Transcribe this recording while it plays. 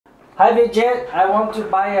Hi Vijay, I want to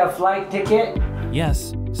buy a flight ticket.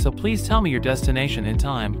 Yes, so please tell me your destination and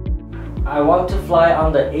time. I want to fly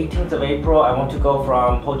on the 18th of April. I want to go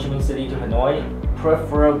from Ho Chi Minh City to Hanoi,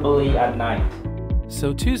 preferably at night.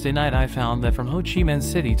 So Tuesday night I found that from Ho Chi Minh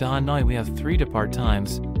City to Hanoi we have 3 depart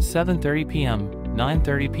times, 7:30 p.m.,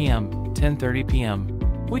 9:30 p.m., 10:30 p.m.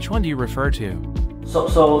 Which one do you refer to? So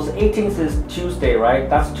 18th is Tuesday, right?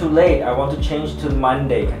 That's too late. I want to change to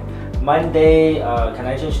Monday. Can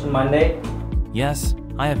I change to Monday? Yes,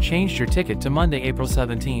 I have changed your ticket to Monday, April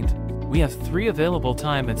 17th. We have 3 available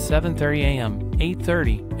time at 7:30 a.m.,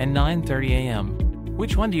 8:30, and 9:30 a.m.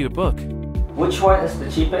 Which one do you book? Which one is the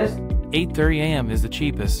cheapest? 8:30 a.m. is the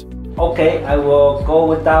cheapest. Okay, I will go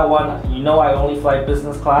with that one. You know I only fly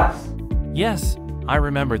business class? Yes, I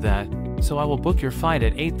remember that. So I will book your flight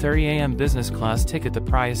at 8:30 a.m. business class ticket. The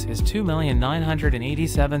price is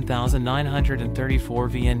 2,987,934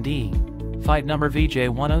 VND. Flight number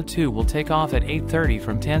VJ102 will take off at 8:30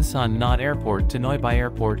 from Tan Son Nhat Airport to Noi Bai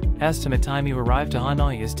Airport. Estimate time you arrive to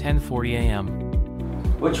Hanoi is 10:40 a.m.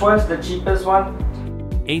 Which one's the cheapest one?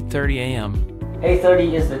 8:30 a.m.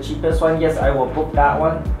 8:30 is the cheapest one. Yes, I will book that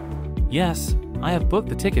one. Yes, I have booked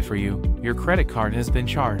the ticket for you. Your credit card has been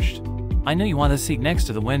charged. I know you want a seat next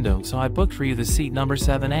to the window, so I booked for you the seat number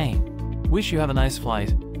 7A. Wish you have a nice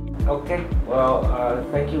flight. Okay, well,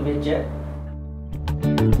 thank you Vijay.